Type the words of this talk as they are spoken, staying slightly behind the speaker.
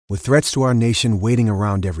With threats to our nation waiting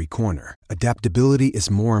around every corner, adaptability is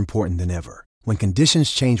more important than ever. When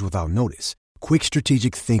conditions change without notice, quick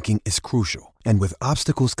strategic thinking is crucial. And with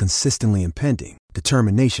obstacles consistently impending,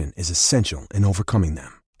 determination is essential in overcoming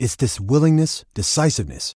them. It's this willingness,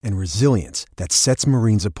 decisiveness, and resilience that sets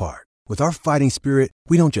Marines apart. With our fighting spirit,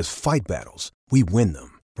 we don't just fight battles, we win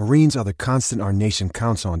them. Marines are the constant our nation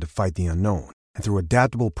counts on to fight the unknown. And through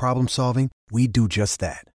adaptable problem solving, we do just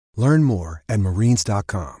that. Learn more at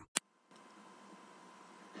marines.com.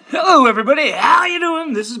 Hello, everybody. How you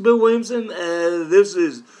doing? This is Bill Williamson. This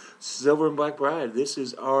is Silver and Black Bride. This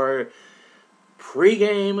is our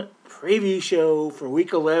pregame preview show for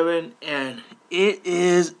Week 11, and it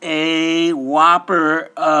is a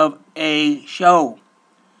whopper of a show.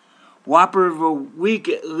 Whopper of a week,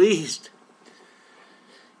 at least.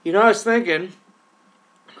 You know, I was thinking,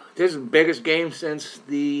 this is the biggest game since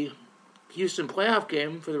the Houston playoff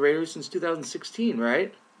game for the Raiders since 2016,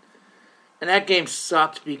 right? And that game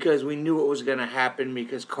sucked because we knew what was going to happen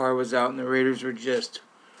because Carr was out and the Raiders were just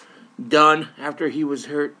done after he was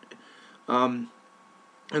hurt in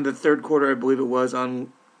the third quarter, I believe it was,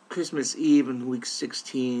 on Christmas Eve in Week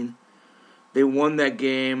 16. They won that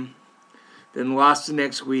game, then lost the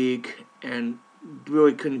next week, and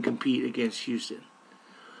really couldn't compete against Houston.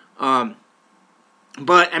 But,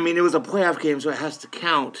 I mean, it was a playoff game, so it has to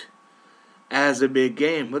count as a big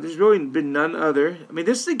game. But there's really been none other. I mean,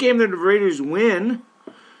 this is the game that the Raiders win,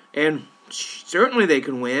 and certainly they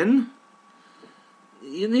can win.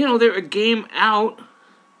 You know, they're a game out.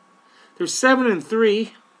 They're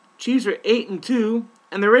 7-3. Chiefs are 8-2,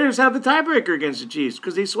 and the Raiders have the tiebreaker against the Chiefs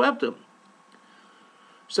because they swept them.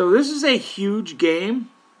 So this is a huge game.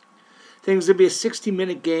 Things will be a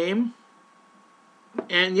 60-minute game.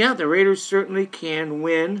 And yeah, the Raiders certainly can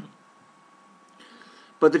win.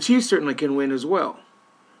 But the Chiefs certainly can win as well.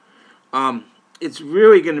 It's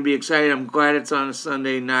really going to be exciting. I'm glad it's on a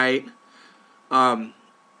Sunday night.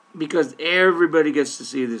 Because everybody gets to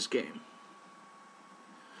see this game.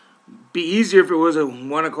 Be easier if it was a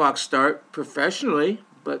 1 o'clock start professionally.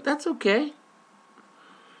 But that's okay.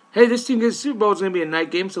 Hey, this team gets the Super Bowl. It's going to be a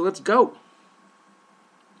night game, so let's go.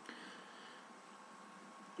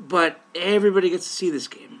 But everybody gets to see this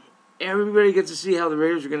game. Everybody gets to see how the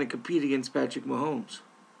Raiders are going to compete against Patrick Mahomes.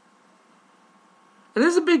 And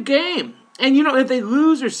this is a big game. And, you know, if they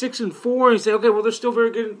lose, they're 6-4, and you say, okay, well, they're still very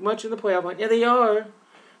good, much in the playoff hunt. Yeah, they are,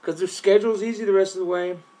 because their schedule is easy the rest of the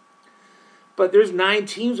way. But there's 9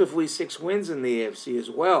 teams with at least 6 wins in the AFC as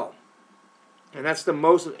well. And that's the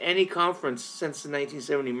most of any conference since the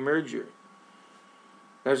 1970 merger.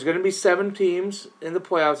 There's going to be 7 teams in the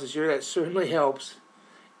playoffs this year. That certainly helps.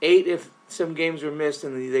 8 if some games are missed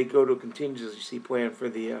and they go to a contingency plan for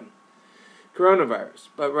the coronavirus.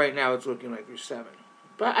 But right now it's looking like there's 7.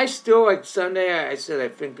 But I still, like Sunday, I said I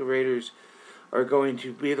think the Raiders are going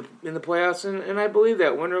to be in the playoffs, and I believe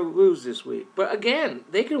that, win or lose this week. But again,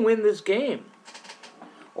 they can win this game.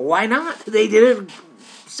 Why not? They did it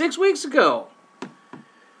 6 weeks ago.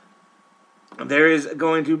 There is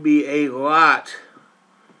going to be a lot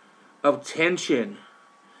of tension.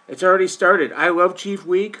 It's already started. I love Chief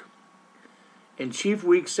Week, and Chief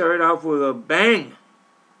Week started off with a bang.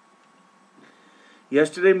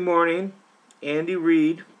 Yesterday morning, Andy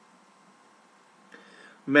Reid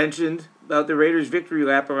mentioned about the Raiders' victory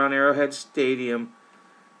lap around Arrowhead Stadium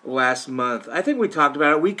last month. I think we talked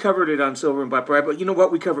about it. We covered it on Silver and Black Bride, but you know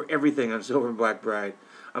what? We cover everything on Silver and Black Bride.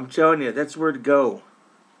 I'm telling you, that's where to go.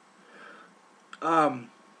 And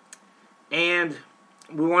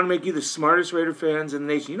we want to make you the smartest Raider fans in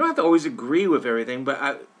the nation. You don't have to always agree with everything,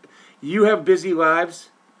 but you have busy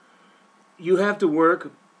lives. You have to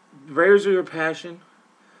work. The Raiders are your passion.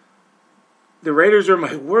 The Raiders are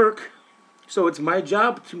my work. So it's my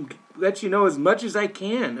job to let you know as much as I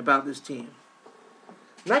can about this team.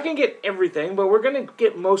 I'm not going to get everything, but we're going to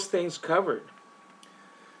get most things covered.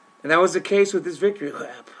 And that was the case with this victory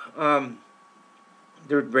lap.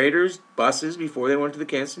 The Raiders buses, before they went to the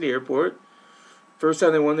Kansas City airport, first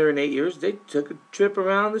time they won there in 8 years, they took a trip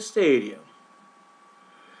around the stadium.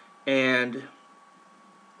 And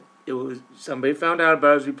it was somebody found out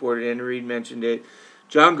about it, was reported, Andy Reid mentioned it.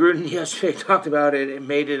 John Gruden yesterday talked about it and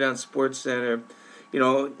made it on SportsCenter. You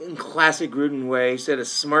know, in classic Gruden way, he said a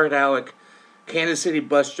smart aleck Kansas City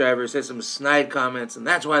bus driver said some snide comments, and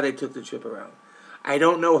that's why they took the trip around. I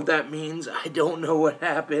don't know what that means. I don't know what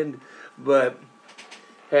happened, but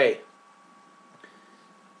hey,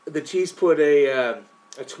 the Chiefs put a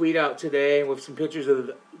tweet out today with some pictures of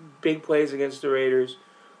the big plays against the Raiders.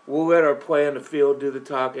 We'll let our play on the field do the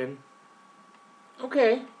talking.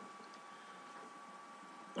 Okay.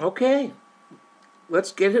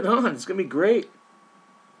 Let's get it on. It's going to be great.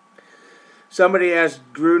 somebody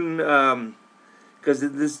asked Gruden, because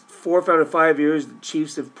this 4 out of 5 years the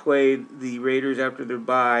Chiefs have played the Raiders after their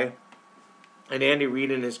bye, and Andy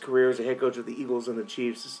Reid in his career as a head coach of the Eagles and the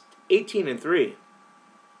Chiefs is 18-3.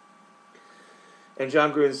 And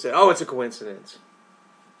John Gruden said, "Oh, it's a coincidence."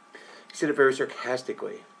 He said it very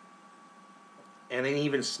sarcastically, and then he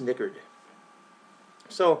even snickered.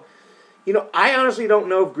 So, I honestly don't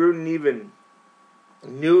know if Gruden even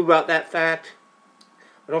knew about that fact.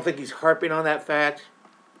 I don't think he's harping on that fact.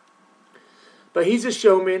 But he's a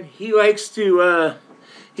showman. He likes to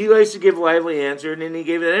give a lively answer, and then he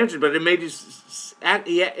gave that answer. But it made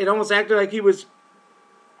it almost acted like he was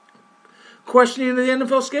questioning the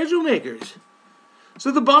NFL schedule makers.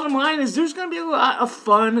 So the bottom line is there's going to be a lot of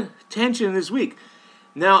fun tension this week.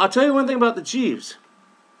 Now, I'll tell you one thing about the Chiefs.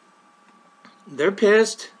 They're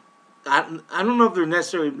pissed. I don't know if they're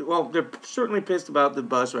necessarily... Well, they're certainly pissed about the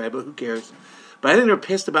bus ride, but who cares? But I think they're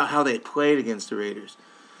pissed about how they played against the Raiders.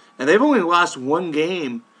 And they've only lost one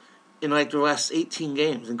game in their last 18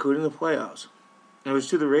 games, including the playoffs. And it was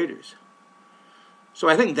to the Raiders. So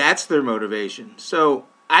I think that's their motivation. So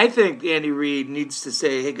I think Andy Reid needs to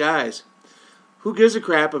say, hey guys, who gives a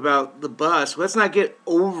crap about the bus? Let's not get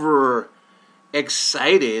over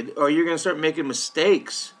excited or you're going to start making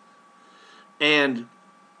mistakes. And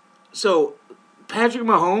so Patrick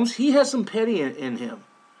Mahomes, he has some petty in him.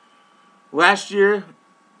 Last year,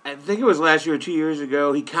 I think it was last year or 2 years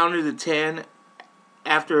ago, he counted to 10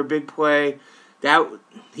 after a big play.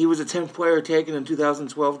 He was a 10th player taken in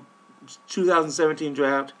 2017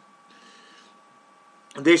 draft.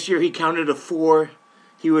 This year he counted to 4.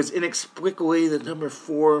 He was inexplicably the number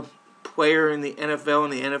 4 player in the NFL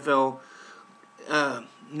and the NFL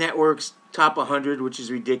Network's top 100, which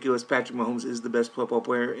is ridiculous. Patrick Mahomes is the best football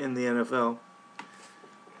player in the NFL.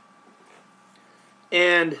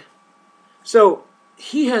 And so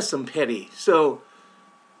he has some petty. So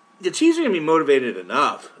the Chiefs are going to be motivated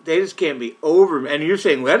enough. They just can't be over. And you're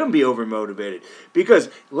saying let them be over motivated because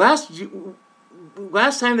last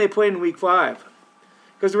time they played in Week 5,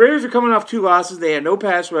 because the Raiders are coming off 2 losses, they had no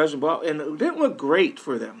pass rush and it didn't look great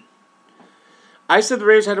for them. I said the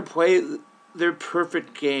Raiders had to play their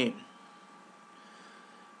perfect game.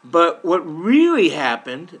 But what really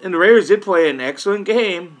happened, and the Raiders did play an excellent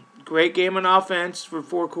game, great game on offense for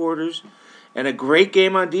 4 quarters, and a great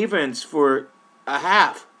game on defense for a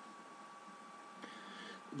half.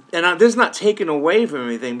 And this is not taken away from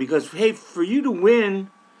anything because, hey, for you to win,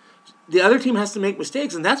 the other team has to make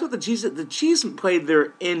mistakes. And that's what the Chiefs played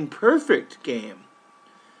their imperfect game.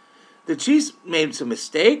 The Chiefs made some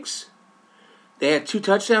mistakes. They had 2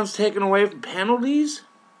 touchdowns taken away from penalties.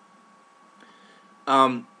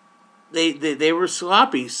 They were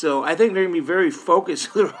sloppy. So I think they're going to be very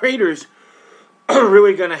focused. The Raiders are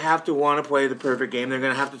really going to have to want to play the perfect game. They're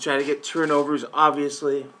going to have to try to get turnovers,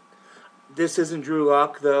 obviously. This isn't Drew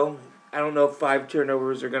Lock, though. I don't know if 5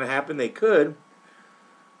 turnovers are going to happen. They could.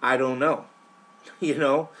 I don't know.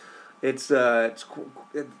 That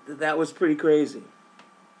was pretty crazy.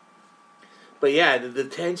 But yeah, the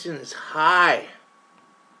tension is high.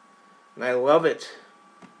 And I love it.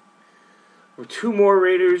 There were 2 more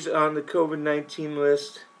Raiders on the COVID-19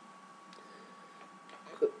 list.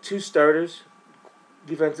 2 starters.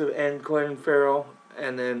 Defensive end Clelin Ferrell.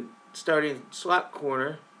 And then starting slot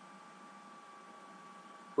corner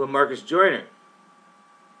LaMarcus Joyner.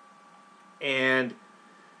 And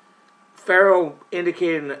Ferrell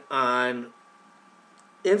indicated on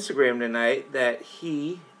Instagram tonight that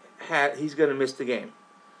he's going to miss the game.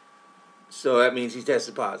 So that means he's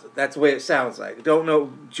tested positive. That's the way it sounds like. Don't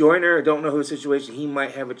know Joyner. Don't know his situation. He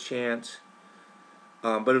might have a chance.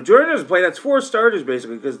 But if Joyner doesn't play, that's 4 starters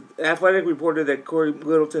basically. Because Athletic reported that Corey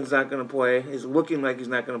Littleton's not going to play. He's looking like he's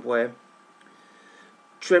not going to play.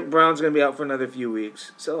 Trent Brown's going to be out for another few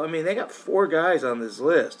weeks. So, they got 4 guys on this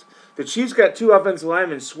list. The Chiefs got 2 offensive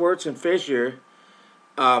linemen, Swartz and Fisher.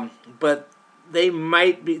 But they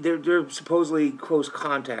might be, they're supposedly close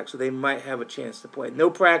contact, so they might have a chance to play.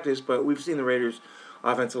 No practice, but we've seen the Raiders'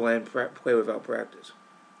 offensive line play without practice.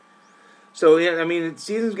 So, yeah, the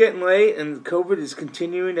season's getting late, and COVID is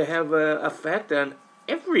continuing to have an effect on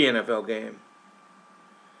every NFL game.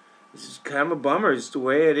 This is kind of a bummer. It's the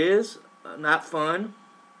way it is. Not fun.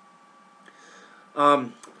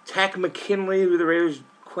 Takk McKinley, who the Raiders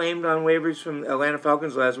claimed on waivers from Atlanta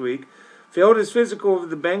Falcons last week, failed his physical with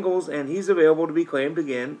the Bengals, and he's available to be claimed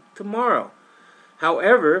again tomorrow.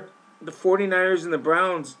 However, the 49ers and the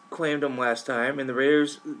Browns claimed him last time, and the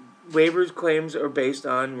Raiders' waivers claims are based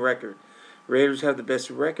on record. Raiders have the best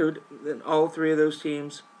record than all 3 of those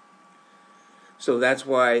teams, so that's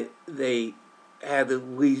why they had the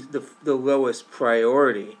lowest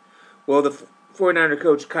priority. Well, the 49er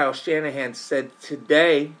coach Kyle Shanahan said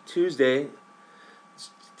today, Tuesday,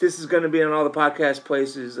 this is going to be on all the podcast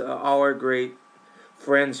places, all our great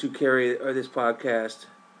friends who carry this podcast,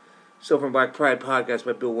 Silver and Black Pride podcast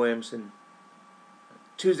by Bill Williamson,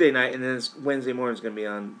 Tuesday night, and then Wednesday morning is going to be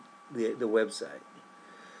on the website.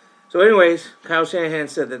 So anyways, Kyle Shanahan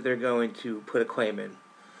said that they're going to put a claim in.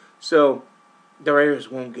 So the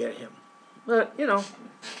Raiders won't get him. But,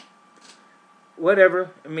 whatever.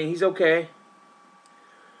 I mean, he's okay.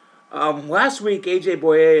 Last week, A.J.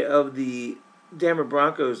 Boye of the Denver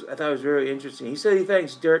Broncos, I thought it was very interesting. He said he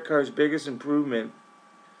thinks Derek Carr's biggest improvement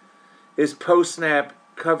is post-snap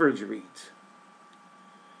coverage reads.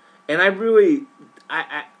 And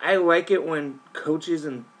I like it when coaches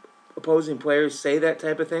and opposing players say that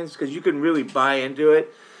type of things because you can really buy into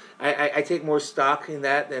it. I take more stock in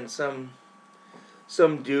that than some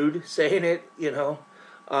dude saying it,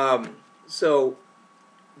 So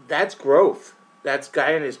that's growth. That's a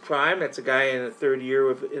guy in his prime. That's a guy in a third year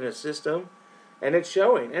in a system. And it's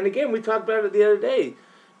showing. And again, we talked about it the other day.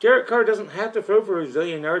 Derek Carr doesn't have to throw for a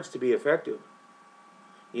zillion yards to be effective.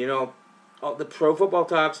 All the Pro Football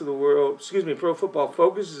Talks of the world, Pro Football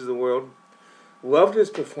Focuses of the world, loved his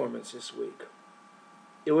performance this week.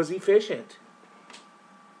 It was efficient.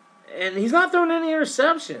 And he's not throwing any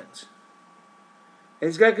interceptions. And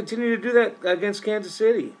he's got to continue to do that against Kansas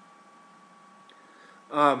City.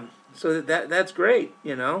 So that's great,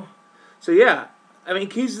 So, yeah, I mean,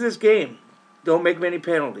 keys to this game, don't make many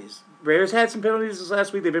penalties. Raiders had some penalties this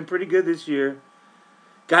last week. They've been pretty good this year.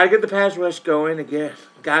 Got to get the pass rush going again.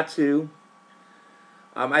 Got to.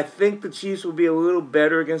 I think the Chiefs will be a little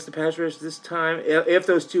better against the pass rush this time if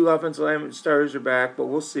those two offensive line starters are back, but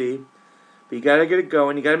we'll see. But you got to get it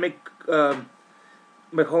going. You got to make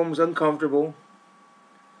Mahomes uncomfortable.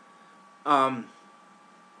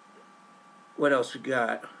 What else we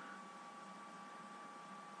got?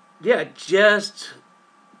 Yeah, just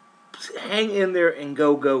hang in there and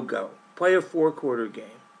go. Play a 4-quarter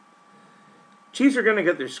game. Chiefs are going to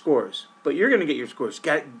get their scores, but you're going to get your scores.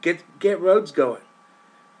 Get Rhodes going.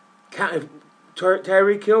 If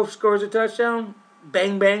Tyreek Hill scores a touchdown,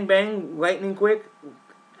 bang, bang, bang, lightning quick,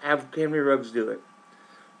 have Henry Ruggs do it.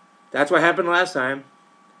 That's what happened last time.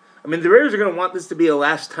 I mean, the Raiders are going to want this to be a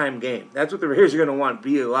last-time game. That's what the Raiders are going to want,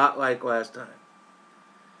 be a lot like last time.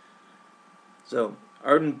 So,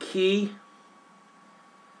 Arden Key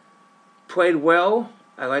played well.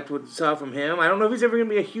 I liked what I saw from him. I don't know if he's ever going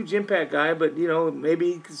to be a huge impact guy, but,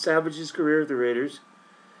 maybe he can salvage his career with the Raiders.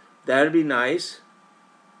 That'd be nice.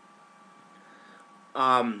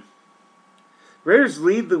 Raiders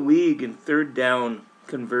lead the league in third down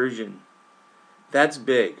conversion. That's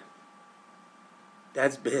big.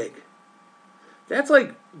 That's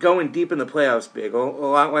like going deep in the playoffs big. A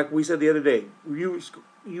lot like we said the other day. You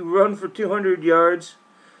run for 200 yards,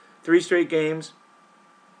 3 straight games.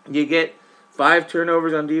 You get 5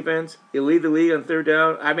 turnovers on defense. You lead the league on third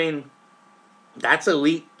down. I mean, that's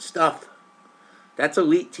elite stuff. That's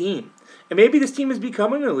elite team. And maybe this team is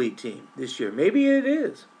becoming an elite team this year. Maybe it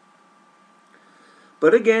is.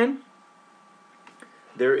 But again,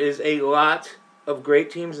 there is a lot of great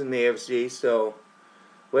teams in the AFC, so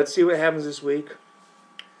let's see what happens this week.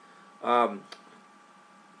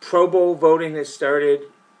 Pro Bowl voting has started.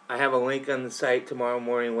 I have a link on the site tomorrow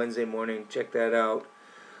morning, Wednesday morning. Check that out.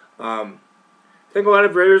 I think a lot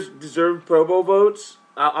of Raiders deserve Pro Bowl votes.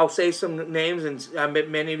 I'll say some names, and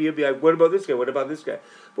many of you will be like, what about this guy? What about this guy?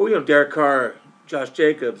 But, Derek Carr, Josh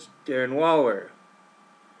Jacobs, Darren Waller,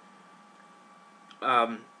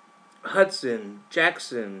 Hudson,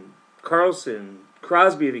 Jackson, Carlson,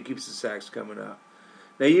 Crosby if he keeps the sacks coming up.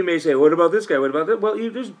 Now you may say, what about this guy? What about that? Well,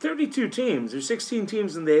 there's 32 teams. There's 16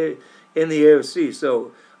 teams in the AFC.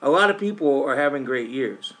 So a lot of people are having great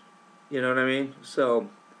years. You know what I mean? So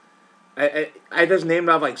I just named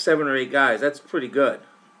off like 7 or 8 guys. That's pretty good.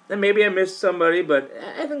 And maybe I missed somebody, but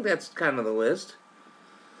I think that's kind of the list.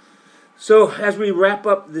 So as we wrap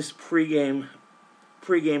up this pregame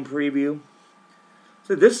preview,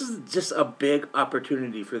 so this is just a big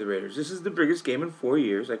opportunity for the Raiders. This is the biggest game in 4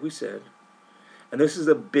 years, like we said. And this is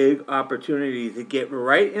a big opportunity to get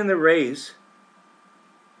right in the race.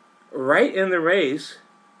 Right in the race.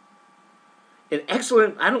 An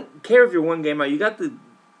excellent, I don't care if you're one game out.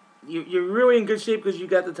 You're really in good shape because you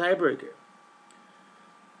got the tiebreaker.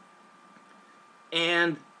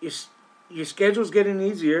 And your schedule's getting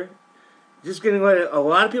easier. Just getting a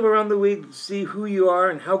lot of people around the league see who you are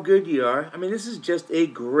and how good you are. I mean, this is just a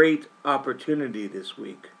great opportunity this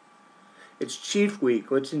week. It's Chief Week.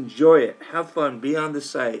 Let's enjoy it. Have fun. Be on the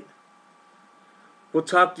site. We'll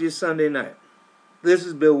talk to you Sunday night. This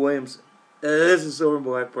is Bill Williamson. This is Silver and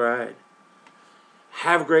Black Pride.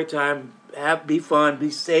 Have a great time. Be fun. Be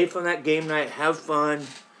safe on that game night. Have fun.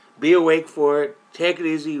 Be awake for it. Take it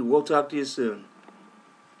easy. We'll talk to you soon.